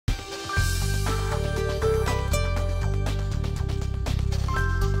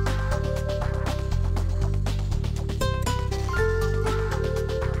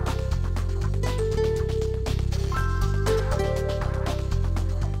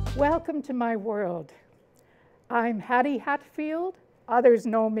Welcome to my world. I'm Hattie Hatfield. Others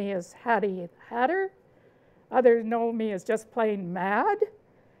know me as Hattie Hatter. Others know me as just plain mad.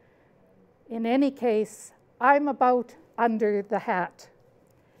 In any case, I'm about under the hat.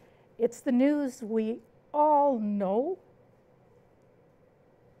 It's the news we all know,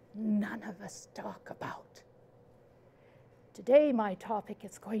 none of us talk about. Today, my topic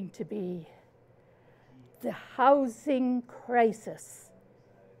is going to be the housing crisis.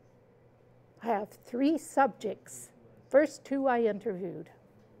 I have 3 subjects. First 2 I interviewed.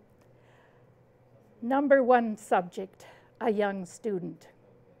 Number 1 subject, a young student.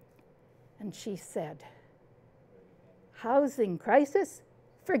 And she said, housing crisis?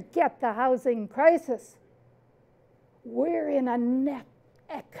 Forget the housing crisis. We're in a net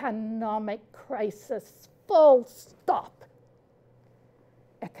economic crisis, full stop.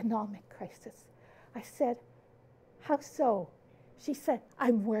 Economic crisis. I said, how so? She said,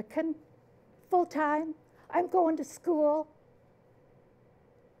 I'm working full time, I'm going to school,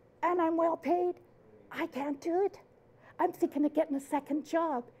 and I'm well paid. I can't do it. I'm thinking of getting a second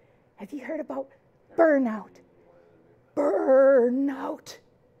job. Have you heard about burnout? Burnout.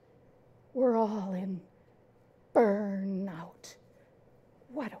 We're all in burnout.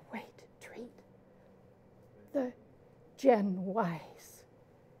 What a way to treat the Gen Ys.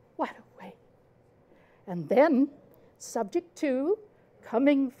 What a way. And then, subject 2,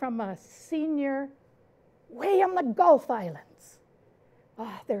 coming from a senior way on the Gulf Islands.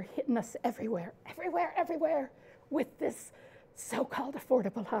 They're hitting us everywhere, everywhere, everywhere with this so-called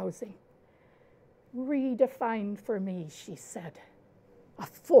affordable housing. Redefine for me, she said,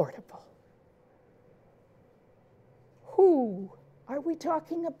 affordable. Who are we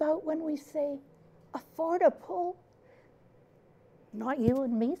talking about when we say affordable? Not you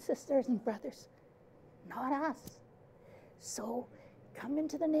and me, sisters and brothers, not us. So come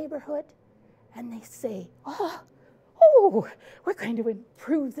into the neighborhood and they say, oh, we're going to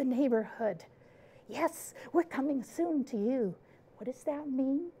improve the neighborhood. Yes, we're coming soon to you. What does that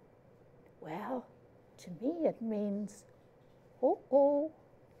mean? Well, to me it means,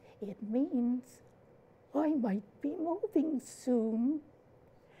 it means I might be moving soon.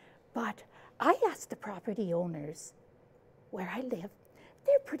 But I asked the property owners where I live.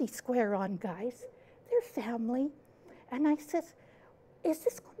 They're pretty square on guys. They're family. And I says, is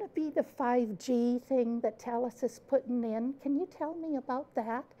this going to be the 5G thing that TELUS is putting in? Can you tell me about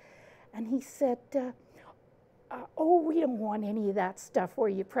that? And he said, we don't want any of that stuff where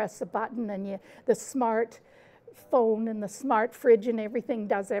you press a button and the smart phone and the smart fridge and everything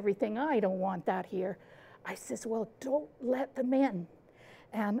does everything. I don't want that here. I says, well, don't let them in.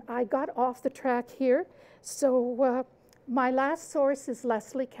 And I got off the track here. So my last source is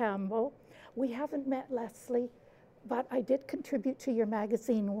Leslie Campbell. We haven't met Leslie, but I did contribute to your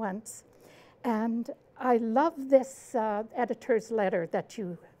magazine once. And I love this editor's letter that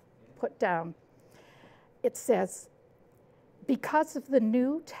you put down. It says, because of the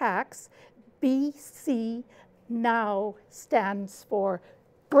new tax, BC now stands for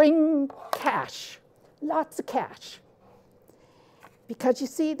bring cash, lots of cash. Because you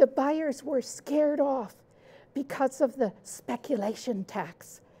see, the buyers were scared off because of the speculation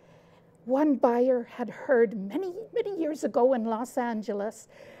tax. One buyer had heard many, many years ago in Los Angeles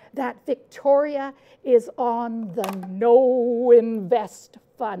that Victoria is on the no invest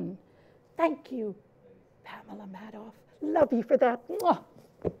fund. Thank you, Pamela Madoff. Love you for that. Mwah.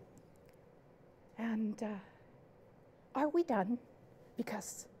 And are we done?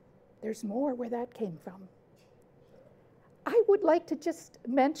 Because there's more where that came from. I would like to just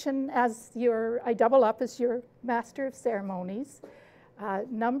mention I double up as your master of ceremonies.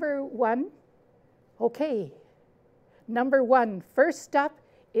 Number 1, okay. Number 1, first up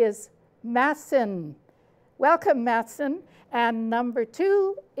is Masson. Welcome, Masson. And number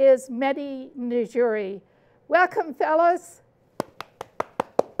 2 is Mehdi Najuri. Welcome, fellas.